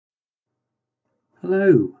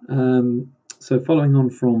Hello. So following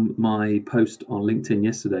on from my post on LinkedIn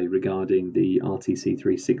yesterday regarding the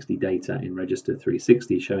RTC360 data in Register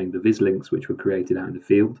 360 showing the viz links which were created out in the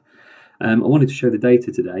field, I wanted to show the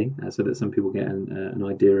data today so that some people get an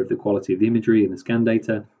idea of the quality of the imagery and the scan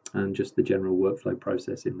data and just the general workflow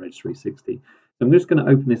process in Reg 360. So I'm just going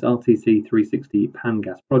to open this RTC360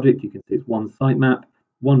 PanGas project. You can see it's one sitemap,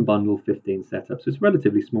 one bundle, 15 setups. So it's a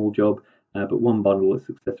relatively small job. But one bundle has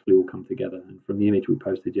successfully all come together, and from the image we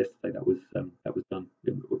posted yesterday, that was done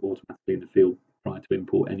automatically in the field prior to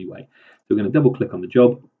import anyway. So we're going to double click on the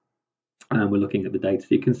job, and we're looking at the data. So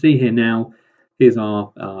you can see here now. Here's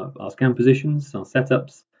our scan positions, our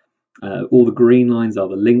setups. All the green lines are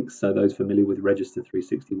the links, so those familiar with Register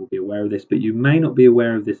 360 will be aware of this, but you may not be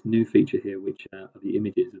aware of this new feature here, which are the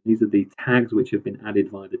images. And these are the tags which have been added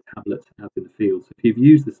via the tablet out in the field. So if you've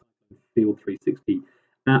used the Field 360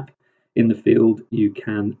 app in the field, you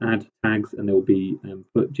can add tags and they will be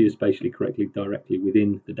put geospatially correctly directly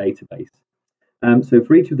within the database. So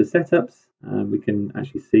for each of the setups, we can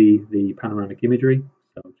actually see the panoramic imagery.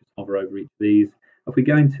 So I'll just hover over each of these. If we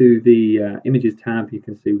go into the images tab, you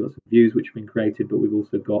can see we've got some views which have been created, but we've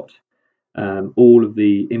also got all of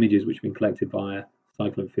the images which have been collected via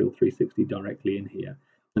Cyclone Field 360 directly in here.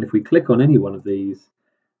 And if we click on any one of these,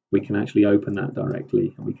 we can actually open that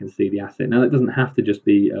directly and we can see the asset. Now that doesn't have to just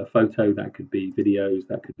be a photo, that could be videos,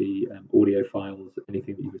 that could be audio files,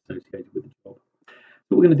 anything that you've associated with the job.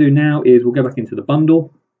 What we're going to do now is we'll go back into the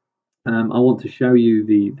bundle. I want to show you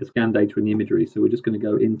the scan data and the imagery. So we're just going to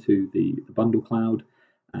go into the bundle cloud.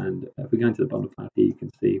 And if we go into the bundle cloud here, you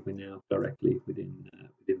can see we're now directly within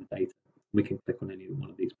the data. We can click on any one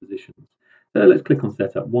of these positions. So let's click on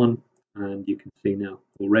setup 1 and you can see now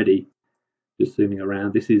already, just zooming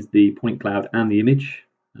around, this is the point cloud and the image.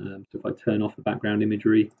 So if I turn off the background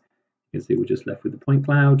imagery, you can see we're just left with the point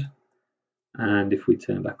cloud. And if we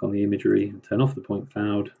turn back on the imagery and turn off the point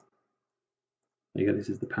cloud, there you go, this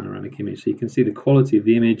is the panoramic image. So you can see the quality of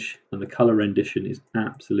the image and the color rendition is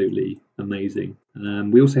absolutely amazing.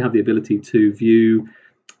 We also have the ability to view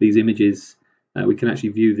these images. We can actually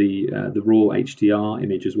view the raw HDR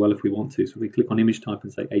image as well if we want to. So if we click on image type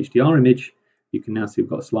and say HDR image, you can now see we've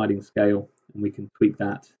got a sliding scale and we can tweak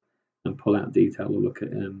that and pull out detail or look at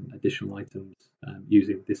additional items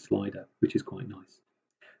using this slider, which is quite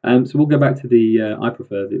nice. So we'll go back to the, I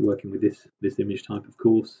prefer working with this image type, of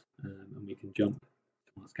course, and we can jump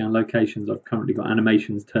to our scan locations. I've currently got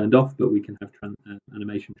animations turned off, but we can have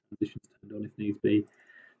animation transitions turned on if needs be.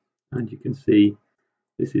 And you can see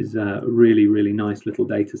this is a really, really nice little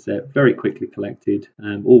data set, very quickly collected,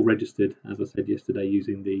 all registered, as I said yesterday,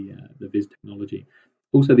 using the Viz technology.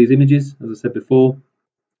 Also, these images, as I said before,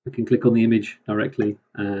 we can click on the image directly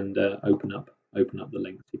and open up the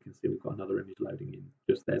links. You can see we've got another image loading in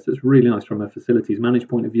just there. So it's really nice from a facilities managed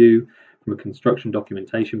point of view, from a construction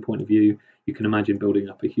documentation point of view. You can imagine building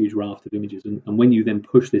up a huge raft of images, and when you then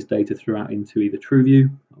push this data throughout into either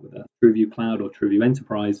TrueView, with a TrueView Cloud or TrueView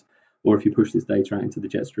Enterprise, or if you push this data out into the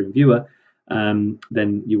Jetstream viewer,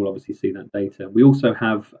 then you will obviously see that data. We also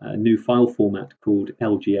have a new file format called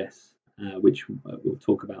LGS, which we'll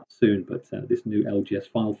talk about soon, but this new LGS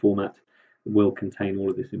file format will contain all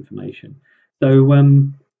of this information. So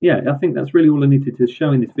yeah, I think that's really all I needed to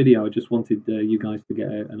show in this video. I just wanted you guys to get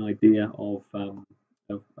an idea of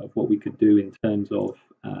what we could do in terms of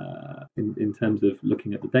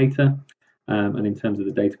looking at the data and in terms of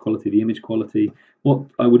the data quality, the image quality. What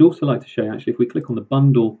I would also like to show you, actually, if we click on the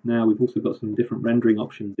bundle now, we've also got some different rendering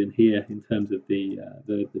options in here in terms of the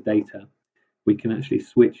data. We can actually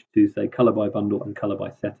switch to, say, color by bundle and color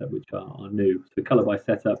by setup, which are new. So color by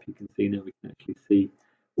setup, you can see now we can actually see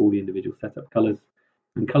all the individual setup colors.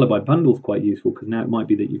 And color by bundle is quite useful because now it might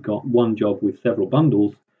be that you've got one job with several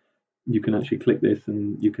bundles. You can actually click this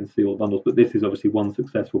and you can see all bundles, but this is obviously one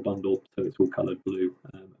successful bundle, so it's all colored blue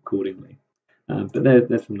accordingly. But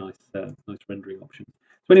there's some nice rendering options.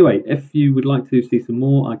 So anyway, if you would like to see some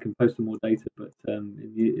more, I can post some more data, but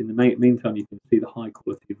in the meantime, you can see the high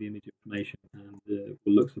quality of the image information, and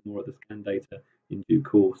we'll look some more at the scan data in due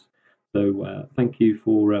course. So thank you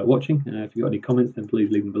for watching. If you've got any comments, then please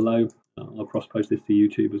leave them below. I'll cross-post this to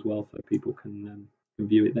YouTube as well, so people can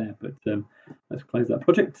view it there. But let's close that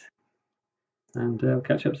project, and I'll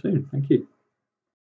catch up soon. Thank you.